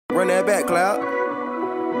Run that back, Cloud.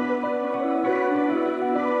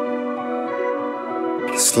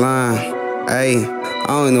 Slime, ayy, I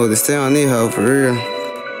don't even know what to say on this hoe for real.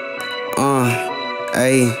 What?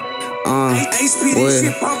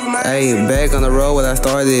 Ayy, back on the road when I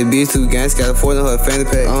started it, bitch, 2 gangs, got a 4 in her fanny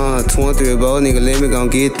pack. 23 bold nigga, let me gon'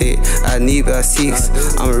 get that. I need about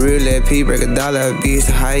 6. I'm a real LP, break $1 a bitch.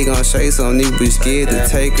 How you gon' shake some nigga, but scared to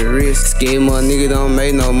take a risk? Scared more nigga don't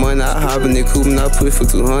make no money. I hop in the coupe and I push for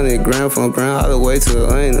 200 grand from ground all the way to the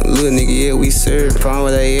onion. Little nigga, yeah, we serve. Find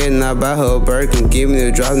where they at and I buy her a Birkin. Give me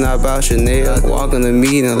the drop and I buy Chanel. Walk in the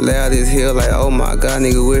meeting, loud as hell, like, oh my god,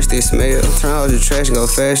 nigga, wish they smell. Turn out the trash and go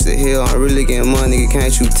fast to hell. I'm really getting money, nigga,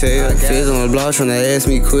 can't you tell? Fizz on the block tryna ask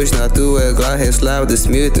me question. I threw a Glock, had slide with the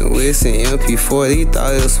Smith and Wesson MP4. He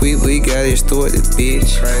thought it was sweet, but he got it stored, the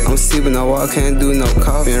bitch. I'm sipping on water, can't do no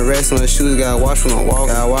coffee. And rest on the shoes, gotta watch when I'm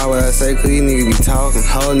walking. Gotta watch what I say, cause these niggas be talking.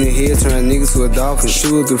 Holding the head, turning niggas to a dolphin.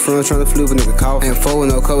 Shoes to the front, tryna flip a nigga coffin. Ain't fuck with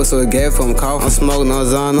no cover, so it gave for him coughing. I'm smoking on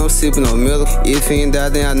Zon, I'm sipping on milk. If he ain't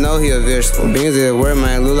died, then I know he a vegetable. Beans at work,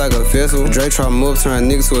 man, look like a festival. Drake try to move, turn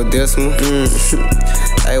niggas to a decimal.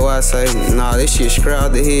 Hey, what I say? Nah, this shit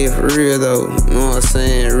scrap the head for real though. You know what I'm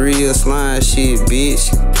saying? Real slime shit, bitch.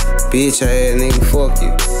 Bitch ass nigga, fuck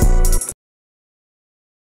you.